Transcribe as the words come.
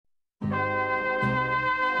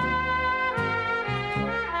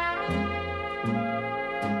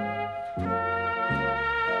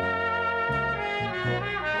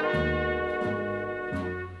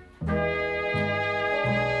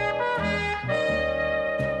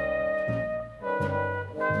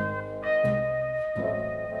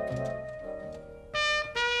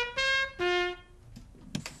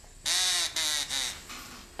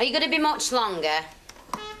Are you going to be much longer?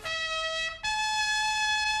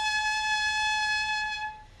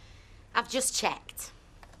 I've just checked.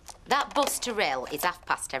 That bus to Rill is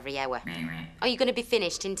past every hour. Are you going to be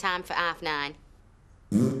finished in time for 9:30?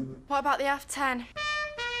 What about the 10:30?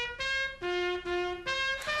 I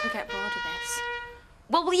could get bored of this.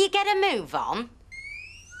 Well, will you get a move on?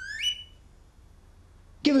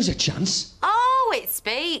 Give us a chance. Oh, it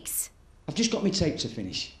speaks. I've just got my tape to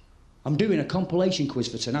finish. I'm doing a compilation quiz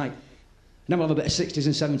for tonight. And I'll have a bit of 60s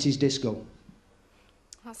and 70s disco.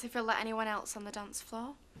 That's if you'll let anyone else on the dance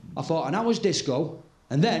floor. I thought an hour's disco,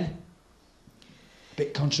 and then... a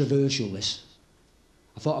bit controversial, this.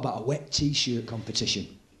 I thought about a wet T-shirt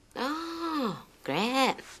competition. Oh,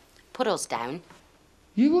 great. Put us down.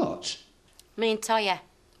 You what? Me and Toya.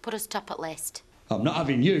 Put us top at list. I'm not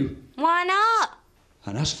having you. Why not?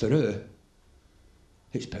 And as for her,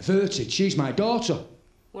 it's perverted. She's my daughter.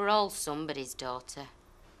 We're all somebody's daughter.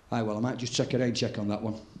 Aye, well, I might just check a rain check on that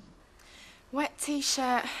one. Wet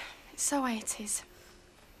T-shirt. It's so 80s.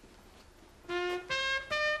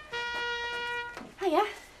 Hiya.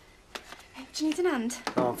 Hey, do you need an hand?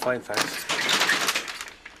 No, I'm fine, thanks.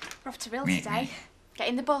 We're off to Rill today. Get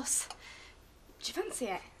in the bus. Do you fancy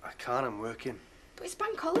it? I can't, I'm working. But it's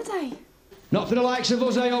bank holiday. Not for the likes of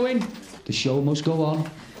us, eh, Owen? The show must go on.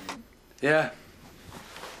 Yeah.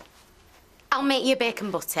 I'll make you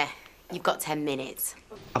bacon butter. You've got 10 minutes.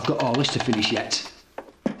 I've got all this to finish yet.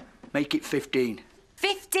 Make it 15.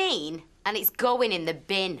 15? And it's going in the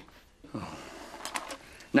bin. Oh.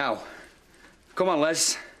 Now, come on,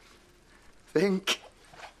 Les. Think.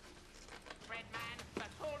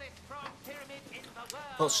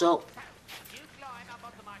 What's up?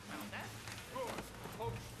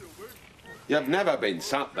 You've never been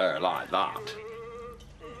sat there like that.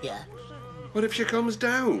 Yeah. What if she comes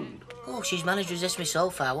down? Oh, she's managed to resist me so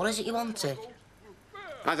far. What is it you wanted?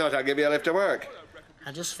 I thought I'd give you a lift to work.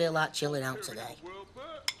 I just feel like chilling out today.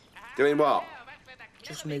 Doing what?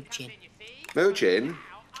 Just mooching. Mooching?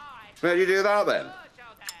 Where'd you do that then?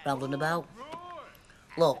 Rambling about.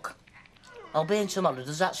 Look, I'll be in tomorrow.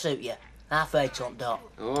 Does that suit you? 8:30 on dot.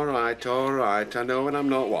 All right, all right. I know when I'm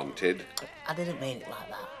not wanted. I didn't mean it like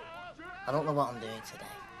that. I don't know what I'm doing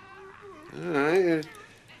today. All right.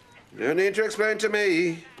 No need to explain to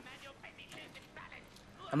me.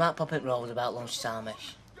 I might pop in Rose about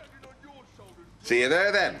lunchtime-ish. See you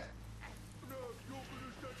there then.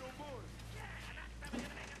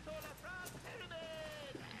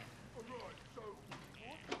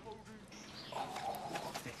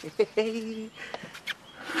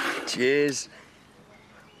 Cheers.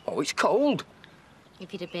 Oh, it's cold.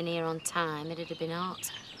 If you'd have been here on time, it'd have been hot.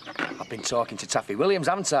 I've been talking to Taffy Williams,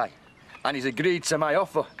 haven't I? And he's agreed to my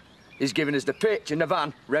offer. He's given us the pitch and the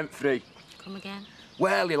van, rent-free. Come again?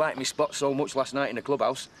 Well, he liked me spot so much last night in the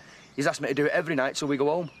clubhouse. He's asked me to do it every night till we go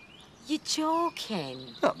home. You're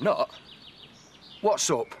joking. No, I'm not. What's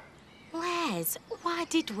up? Les, why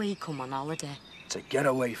did we come on holiday? To get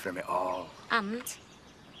away from it all. And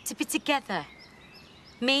to be together.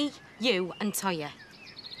 Me, you and Toya.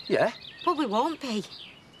 Yeah? Well, we won't be.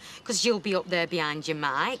 Because you'll be up there behind your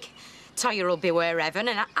mic. Toya will be wherever, and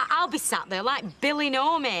I'll be sat there like Billy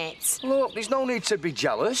No Mates. Look, there's no need to be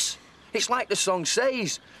jealous. It's like the song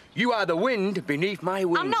says, you are the wind beneath my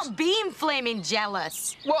wings. I'm not being flaming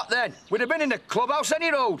jealous. What then? We'd have been in the clubhouse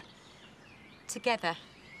any road. Together,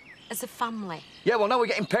 as a family. Yeah, well, now we're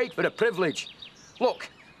getting paid for the privilege. Look,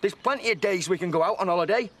 there's plenty of days we can go out on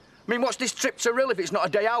holiday. I mean, what's this trip to Rill if it's not a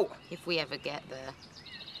day out? If we ever get there.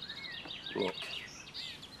 Look,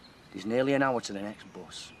 there's nearly an hour to the next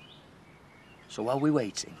bus. So while we're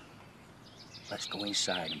waiting, let's go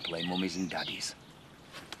inside and play mummies and daddies.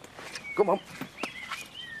 Come on.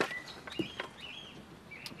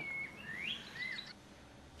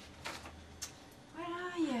 Where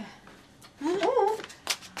are you?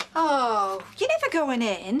 Oh, you're never going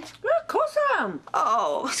in? Well, of course I am.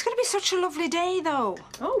 Oh, it's going to be such a lovely day, though.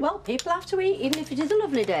 Oh, well, people have to eat, even if it is a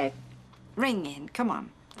lovely day. Ring in, come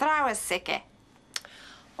on. Throw us sicky.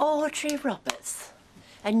 Audrey Roberts.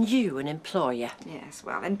 And you an employer. Yes,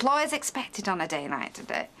 well, employers expected on a day like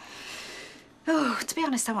today. Oh, to be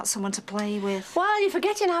honest, I want someone to play with. Well, you're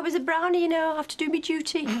forgetting I was a brownie, you know. I have to do my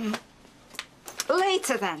duty.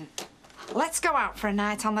 Later, then. Let's go out for a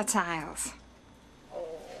night on the tiles.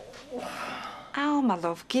 Oh, my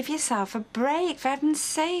love, give yourself a break, for heaven's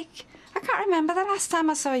sake. I can't remember the last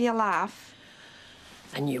time I saw you laugh.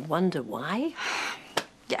 And you wonder why?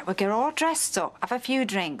 Yeah, we'll get all dressed up, have a few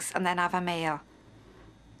drinks, and then have a meal.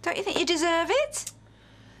 Don't you think you deserve it?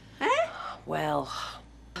 Eh? Well...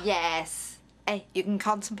 Yes. Hey, you can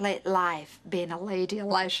contemplate life being a lady of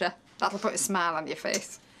leisure. That'll put a smile on your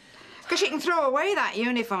face. Because you can throw away that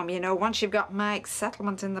uniform, you know, once you've got Mike's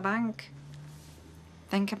settlement in the bank.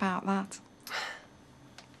 Think about that.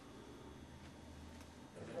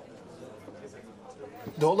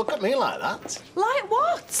 Don't look at me like that. Like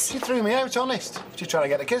what? You threw me out, honest. Just trying to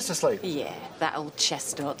get the kids to sleep. Yeah, that old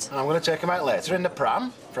chestnut. I'm going to take them out later in the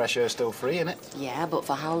pram. Fresh air's still free, innit? Yeah, but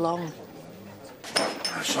for how long?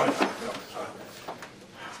 Sorry.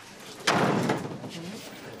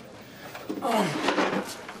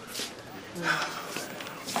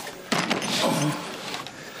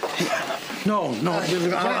 No,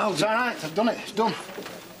 it's all right. I've done it. It's done.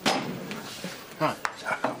 Right.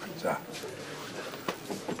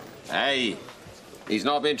 Hey, he's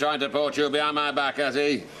not been trying to poach you behind my back, has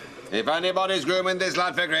he? If anybody's grooming this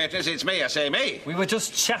lad for greatness, it's me, I say me. We were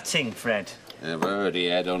just chatting, Fred. You've heard he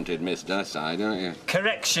headhunted Miss Desai, don't you?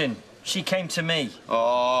 Correction. She came to me.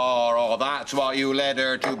 Oh, that's what you led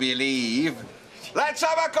her to believe. Let's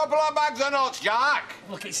have a couple of bags of nuts, Jack.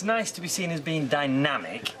 Look, it's nice to be seen as being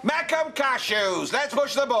dynamic. Make 'em cashews. Let's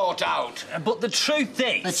push the boat out. But the truth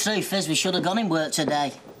is... The truth is we should have gone in work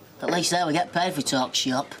today. At least there we get paid for talk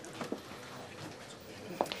shop.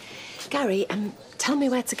 Gary, tell me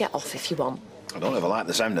where to get off if you want. I don't ever like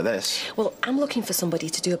the sound of this. Well, I'm looking for somebody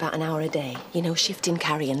to do about an hour a day. You know, shifting,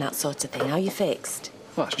 carrying, that sort of thing. How you fixed?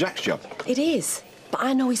 Well, that's Jack's job. It is. But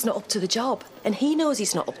I know he's not up to the job. And he knows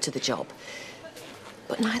he's not up to the job.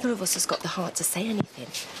 But neither of us has got the heart to say anything.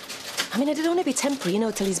 I mean, it'd only be temporary, you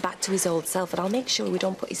know, till he's back to his old self. And I'll make sure we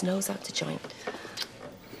don't put his nose out to joint.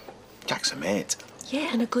 Jack's a mate. Yeah,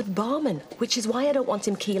 and a good barman. Which is why I don't want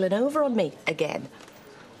him keeling over on me again.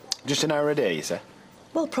 Just an hour a day, you say?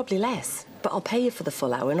 Well, probably less. But I'll pay you for the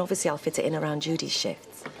full hour, and obviously I'll fit it in around Judy's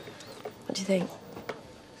shifts. What do you think?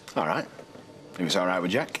 All right. If it's all right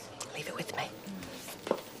with Jack. Leave it with me.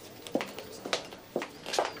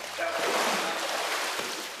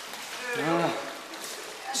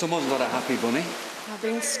 Someone's got a happy bunny. I've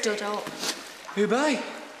been stood up. Who by?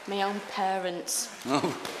 My own parents.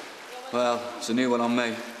 Oh, well, it's a new one on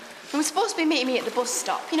me. They were supposed to be meeting me at the bus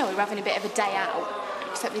stop. You know, we were having a bit of a day out.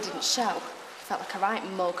 Except they didn't show. Felt like a right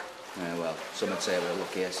mug. Yeah, well, some would say we're a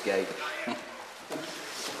lucky escape.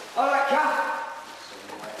 All right, Kath.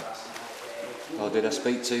 Or did I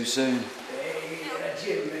speak too soon?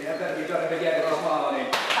 Jimmy, I bet you got a big head this morning.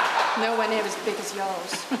 Nowhere near as big as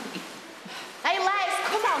yours. Hey, Les,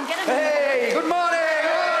 come on, get him. Hey, good morning.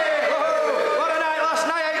 Oh, what a night last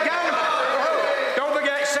night, gang. Don't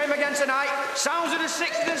forget, same again tonight. Sounds of the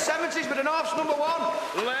 60s and 70s, but an off's number one.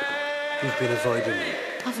 You've been avoiding me.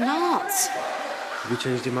 I've not. Have you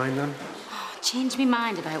changed your mind then? Changed my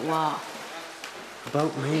mind about what?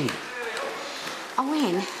 About me.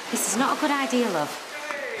 Owen, this is not a good idea, love.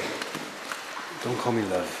 Don't call me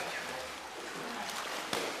love.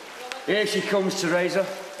 Here she comes, Teresa.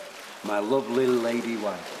 My lovely lady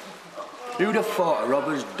wife. Who'd have thought a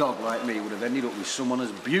robber's dog like me would have ended up with someone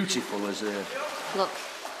as beautiful as her? Look,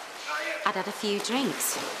 I'd had a few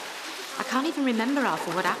drinks. I can't even remember half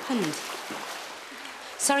of what happened.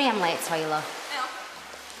 Sorry I'm late, Toiler.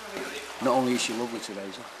 Not only is she lovely,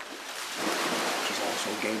 Teresa, she's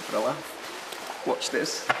also game for a laugh. Watch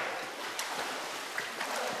this. Don't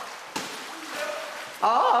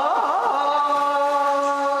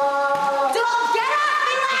get off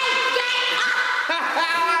me, Ray! Get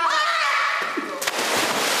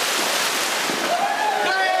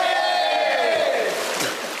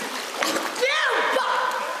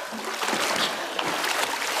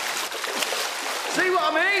See what I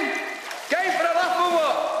mean? Game for a laugh or what?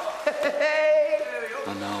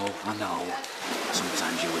 I know.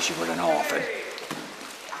 Sometimes you wish you were an orphan.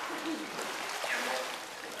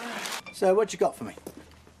 So, what you got for me?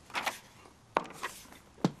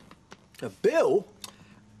 A bill?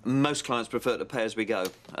 Most clients prefer to pay as we go.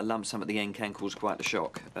 A lump sum at the end can cause quite a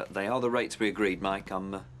shock. They are the rates we agreed, Mike.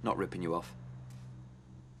 I'm not ripping you off.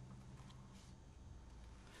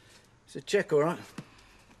 It's a cheque, all right?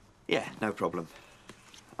 Yeah, no problem.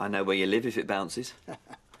 I know where you live if it bounces.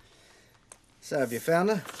 So, have you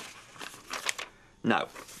found her? No.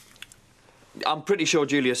 I'm pretty sure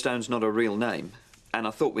Julia Stone's not a real name. And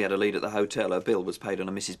I thought we had a lead at the hotel. Her bill was paid on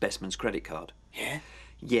a Mrs. Bestman's credit card. Yeah?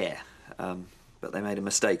 Yeah, but they made a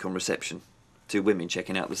mistake on reception. Two women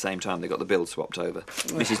checking out at the same time, they got the bill swapped over.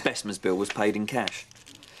 Mrs. Bestman's bill was paid in cash.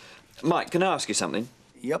 Mike, can I ask you something?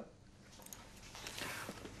 Yep.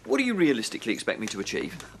 What do you realistically expect me to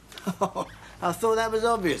achieve? I thought that was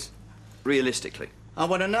obvious. Realistically? I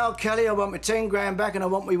want to know, Kelly, I want my 10 grand back and I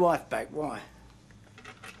want my wife back. Why?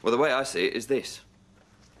 Well, the way I see it is this.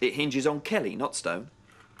 It hinges on Kelly, not Stone.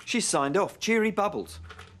 She's signed off. Cheery bubbles.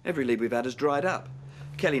 Every lead we've had has dried up.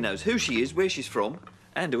 Kelly knows who she is, where she's from,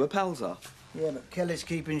 And who her pals are. Yeah, but Kelly's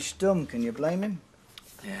keeping stum. Can you blame him?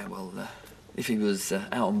 Yeah, well, if he was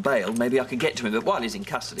out on bail, maybe I could get to him, but while he's in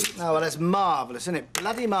custody... Oh, well, that's marvellous, isn't it?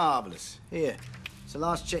 Bloody marvellous. Here, it's the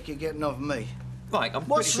last cheque you're getting off me. Right,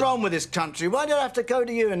 What's wrong with this country? Why did I have to go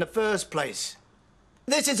to you in the first place?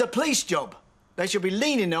 This is a police job. They should be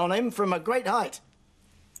leaning on him from a great height.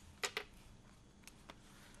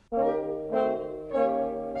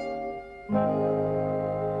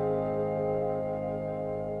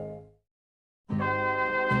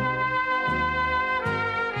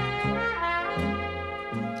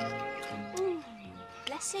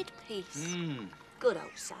 Blessed peace. Good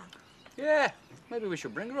old Sam. Yeah, maybe we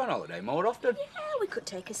should bring her on holiday more often. Yeah, we could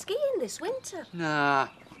take her skiing this winter. Nah,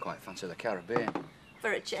 I quite fancy the Caribbean.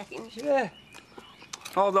 For a change. Yeah.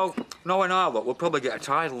 Although, knowing our luck, we'll probably get a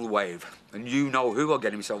tidal wave. And you know who will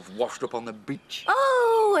get himself washed up on the beach.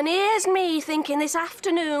 Oh, and here's me thinking this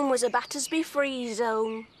afternoon was a Battersby free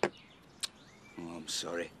zone. Oh, I'm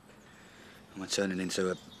sorry. Am I turning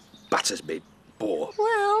into a Battersby bore?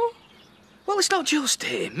 Well, it's not just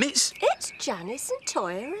him, it's Janice and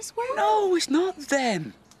Toya as well. No, it's not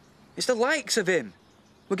them. It's the likes of him.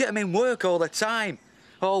 We get him in work all the time.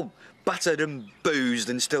 All battered and boozed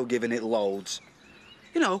and still giving it loads.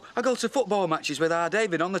 You know, I go to football matches with our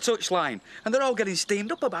David on the touchline and they're all getting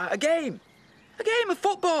steamed up about a game. A game of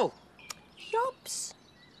football. Yobs.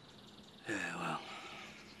 Yeah, well,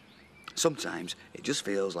 sometimes it just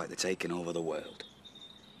feels like they're taking over the world.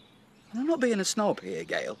 And I'm not being a snob here,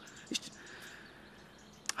 Gail.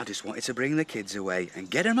 I just wanted to bring the kids away and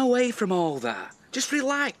get them away from all that. Just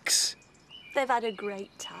relax. They've had a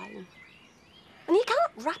great time. And you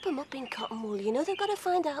can't wrap them up in cotton wool, you know, they've got to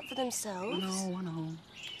find out for themselves. I know.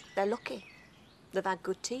 They're lucky. They've had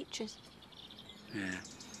good teachers. Yeah.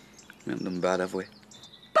 We haven't done bad, have we?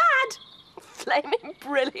 Bad? Flaming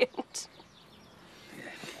brilliant.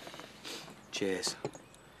 Cheers.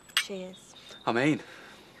 Cheers. I mean,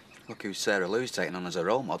 look who Sarah Lou's taking on as a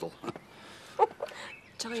role model.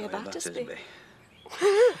 Toya Battersby.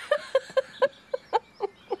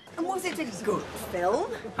 And was it a good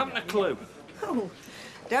film? Haven't a clue. Oh,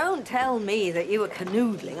 don't tell me that you were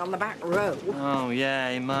canoodling on the back row. Oh, yeah,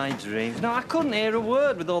 in my dreams. No, I couldn't hear a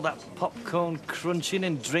word with all that popcorn crunching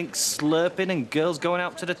and drinks slurping and girls going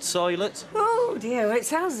out to the toilet. Oh, dear, well, it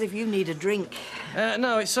sounds as if you need a drink.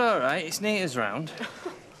 No, it's all right. It's neat as round.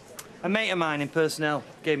 A mate of mine in personnel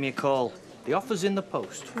gave me a call. The offer's in the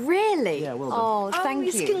post. Really? Yeah, well done. Oh,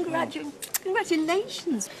 thank you.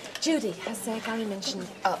 Congratulations. Judy, has Gary mentioned...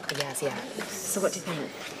 Oh, yes, yeah. So what do you think?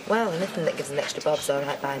 Well, anything that gives an extra bob's all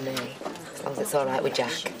right by me. As long as it's all right with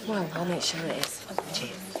Jack. Well, I'll make sure it is.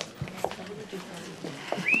 Cheers.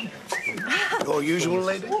 Your usual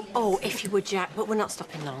lady? Oh, if you were Jack, but we're not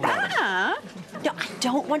stopping long. Ah! No, I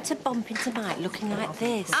don't want to bump into Mike looking like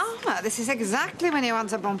this. Oh, this is exactly when you want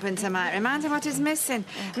to bump into Mike. Remind him what he's missing.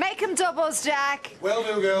 Make him doubles, Jack. Will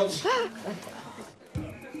do, girls.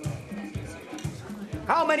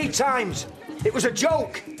 How many times? It was a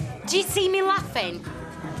joke. Do you see me laughing?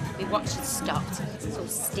 My watch had stopped, so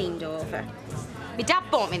steamed over. My dad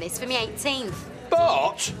bought me this for my 18th.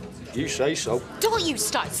 But you say so. Don't you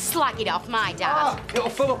start slagging off my dad. It'll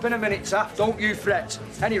fill up in a minute, Taff. Don't you fret.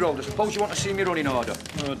 Any road, I suppose you want to see me running order.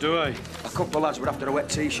 Oh, do I? A couple of lads were after a wet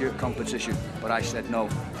T-shirt competition, but I said no.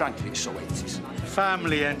 Frankly, it's so 80s.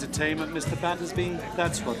 Family entertainment, Mr. Battersby.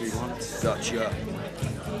 That's what we want. Gotcha.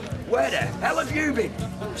 Where the hell have you been?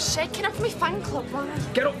 I'm shaking off my fan club, why?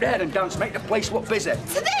 Get up there and dance, make the place look busy.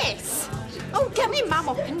 To this? Oh, get me mum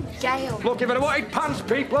up and Gail. Look, if I'd wanted pants,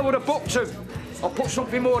 people, I would have booked them. I'll put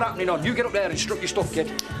something more happening on. You get up there and strut your stuff,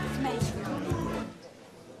 kid.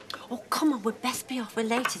 Oh, come on, we'd best be off. We're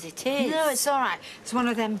late as it is. No, it's all right. It's one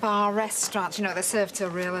of them bar restaurants, you know, they serve till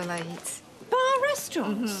really late. Bar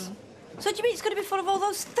restaurants? So do you mean it's going to be full of all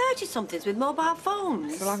those 30-somethings with mobile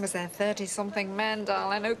phones? So long as they're 30-something men,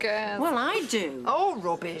 darling, who cares? Well, I do. Oh,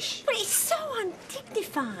 rubbish. But it's so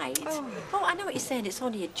undignified. Oh, I know what you're saying, it's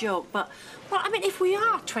only a joke, but, well, I mean, if we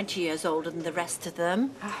are 20 years older than the rest of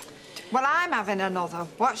them... Well, I'm having another.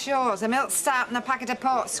 What's yours? A milk stout and a packet of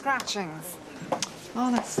pork scratchings.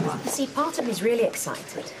 Oh, that's nice. You see, part of me's really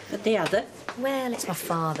excited. But the other? Well, it's my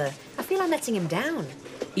father. I feel I'm letting him down.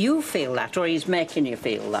 You feel that, or he's making you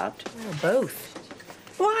feel that? Well, both.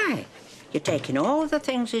 Why? You're taking all the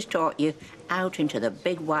things he's taught you out into the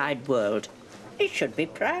big wide world. He should be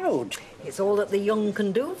proud. It's all that the young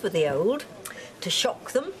can do for the old. To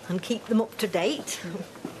shock them and keep them up to date.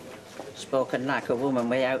 Spoken like a woman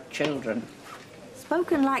without children.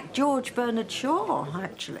 Spoken like George Bernard Shaw,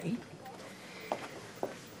 actually.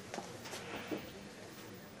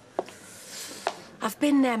 I've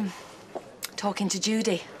been talking to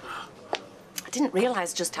Judy. I didn't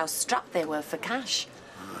realise just how strapped they were for cash.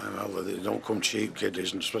 Well, they don't come cheap,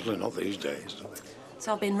 kiddies, and especially not these days.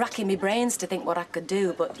 So I've been racking my brains to think what I could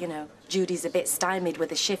do, but, you know, Judy's a bit stymied with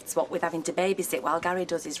the shifts, what with having to babysit while Gary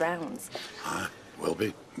does his rounds. Aye, will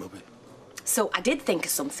be. So I did think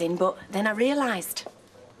of something, but then I realised.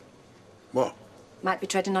 What? Might be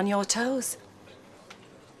treading on your toes.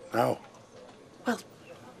 How? Well,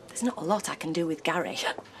 there's not a lot I can do with Gary.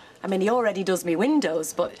 I mean, he already does me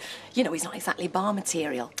windows, but, you know, he's not exactly bar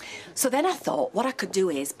material. So then I thought what I could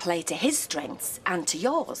do is play to his strengths and to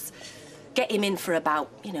yours. Get him in for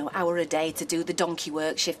about, you know, hour a day to do the donkey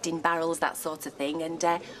work, shifting barrels, that sort of thing, and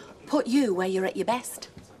put you where you're at your best.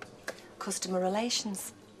 Customer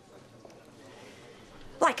relations.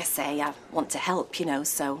 Like I say, I want to help, you know,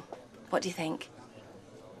 so what do you think?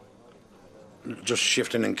 Just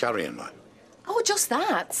shifting and carrying, like? Oh, just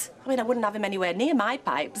that. I mean, I wouldn't have him anywhere near my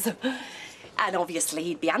pipes. And obviously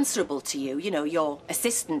he'd be answerable to you, you know, your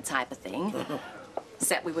assistant type of thing.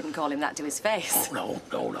 Except we wouldn't call him that to his face. No.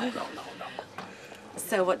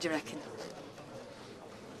 So what do you reckon?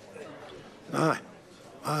 Aye.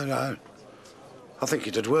 I think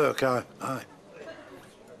it'd work, aye.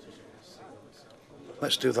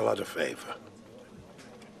 Let's do the lad a favour.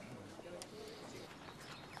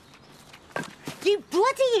 You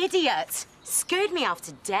bloody idiot! Scared me half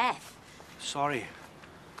to death. Sorry.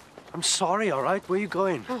 I'm sorry, all right? Where you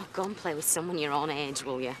going? Oh, go and play with someone your own age,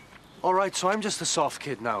 will you? All right, so I'm just a soft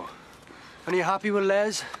kid now. And you happy with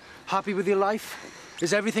Les? Happy with your life?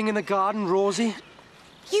 Is everything in the garden rosy?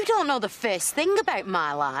 You don't know the first thing about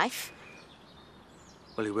my life.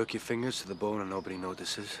 Well, you work your fingers to the bone and nobody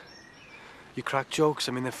notices. You crack jokes,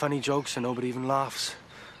 I mean, they're funny jokes and nobody even laughs.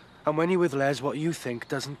 And when you're with Les, what you think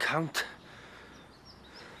doesn't count.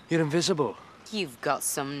 You're invisible. You've got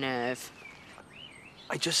some nerve.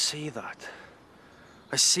 I just see that.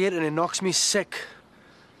 I see it and it knocks me sick.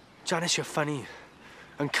 Janice, you're funny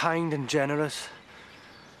and kind and generous.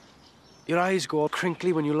 Your eyes go all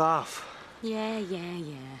crinkly when you laugh. Yeah.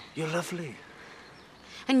 You're lovely.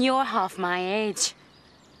 And you're half my age.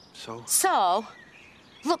 So? So,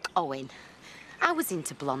 look, Owen, I was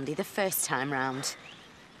into Blondie the first time round.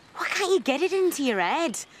 Why can't you get it into your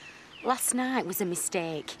head? Last night was a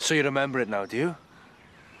mistake. So you remember it now, do you?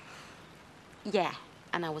 Yeah,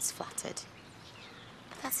 and I was flattered.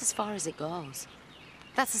 But that's as far as it goes.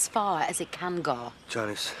 That's as far as it can go.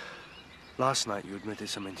 Janice, last night you admitted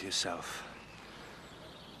something to yourself.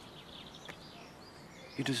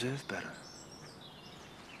 You deserve better.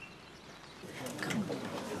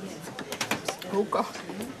 Oh, God.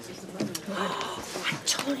 I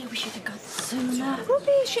told you we should have gone sooner.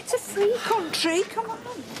 Rubbish, it's a free country. Come on.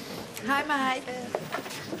 Hi, Mike.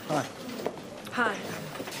 Hi.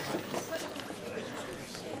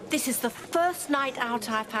 This is the first night out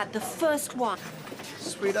I've had, the first one.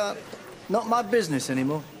 Sweetheart, not my business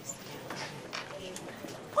anymore.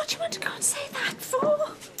 What do you want to go and say that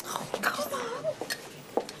for? Oh, come on.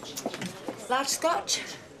 Large scotch?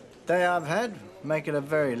 Day I've had, make it a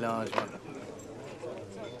very large one.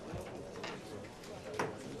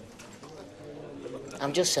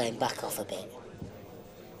 I'm just saying, back off a bit.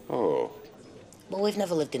 Oh. Well, we've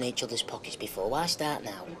never lived in each other's pockets before. Why start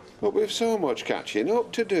now? But we've so much catching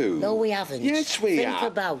up to do. No, we haven't. Yes, we have.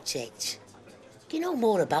 Think about it. You know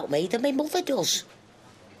more about me than my mother does.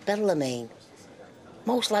 Bellarmine.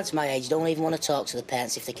 Most lads my age don't even want to talk to the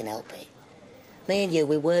parents if they can help it. Me and you,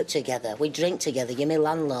 we work together. We drink together. You're my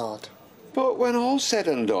landlord. But when all's said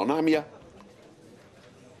and done, I'm your...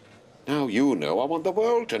 Now you know, I want the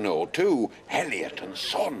world to know too. Elliot and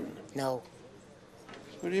Son. No.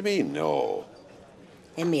 What do you mean, no?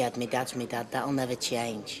 In me head, my dad's my dad. That'll never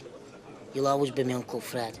change. You'll always be my Uncle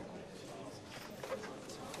Fred.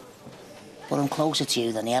 But I'm closer to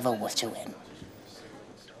you than I ever was to him.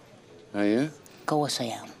 Are you? Of course I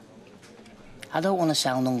am. I don't want to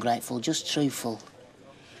sound ungrateful, just truthful.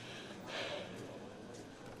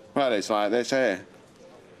 Well, it's like this here.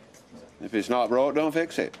 If it's not broke, don't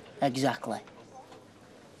fix it. Exactly.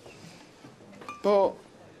 But...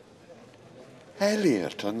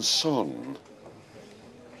 Elliot and Son...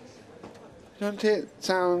 Don't it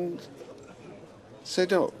sound...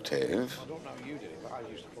 seductive?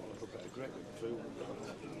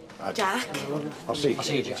 Jack? I'll see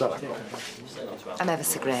you. I'm ever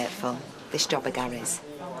so grateful. This job of Gary's.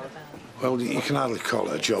 Well, you can hardly call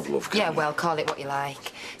it a job, love. Can Yeah, you? well, call it what you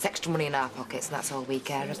like. It's extra money in our pockets, and that's all we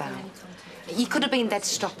care about. You could have been dead to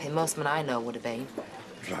stop him. Most men I know would have been.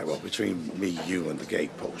 Right, well, between me, you and the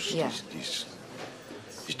gatepost, Yeah. he's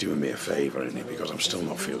doing me a favour, isn't he? Because I'm still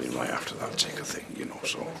not feeling right after that ticker thing, you know,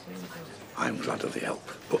 so I'm glad of the help.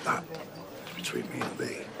 But that between me and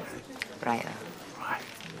thee. Right. Right.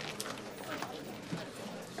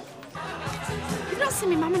 You've not seen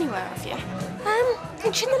me mum anywhere, have you?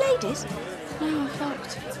 Ain't she in the ladies? No, I've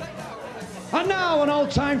looked. And now, an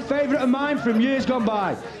old-time favourite of mine from years gone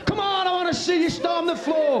by. Come on, I want to see you storm the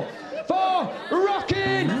floor for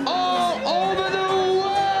rocking all over the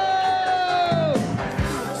world!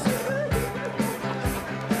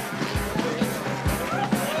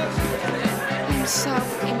 I'm so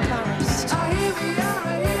embarrassed.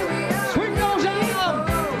 Swing those out!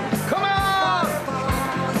 Come on!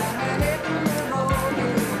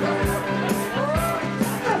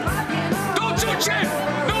 Don't touch him!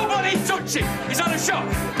 Nobody touch him! He's had a shock!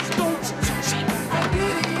 Don't touch him!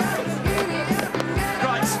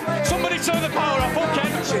 Right, somebody turn the power off, okay?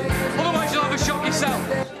 Otherwise you'll have a shock yourself.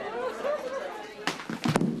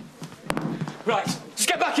 Right, just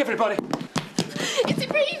get back, everybody. Is he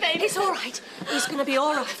breathing? It's all right. He's going to be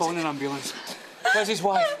all right. Phone an ambulance. Where's his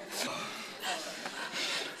wife?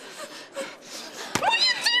 What are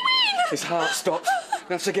you doing? His heart stopped.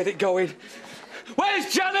 We have to get it going.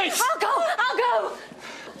 Where's Janice? I'll go.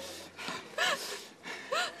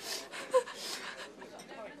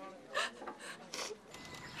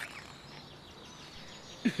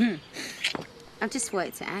 I've just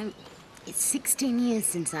worked it out. It's 16 years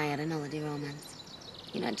since I had an holiday romance.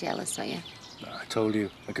 You're not jealous, are you? I told you,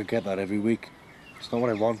 I could get that every week. It's not what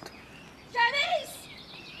I want. Janice!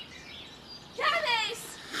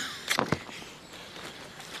 Janice!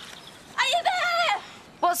 Are you there?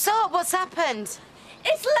 What's up? What's happened?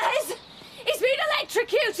 It's Les! He's been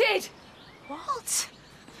electrocuted! What?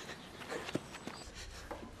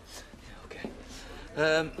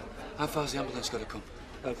 How far's the ambulance got to come?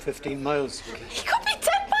 About 15 miles. He could be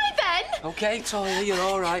dead by then! Okay, Toya, you're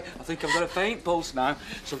all right. I think I've got a faint pulse now.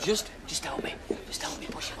 So just help me. Just help me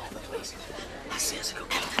push him over, please. That's it, that's a good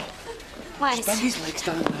girl. Wes. Bend his legs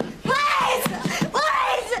down there. Les!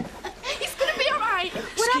 Les! He's going to be all right.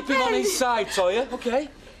 Just keep him on his side, Toya, okay?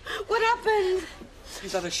 What happened?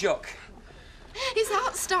 He's had a shock. His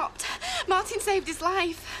heart stopped. Martin saved his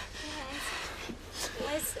life.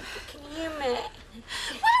 Les, can you hear me?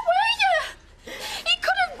 Where were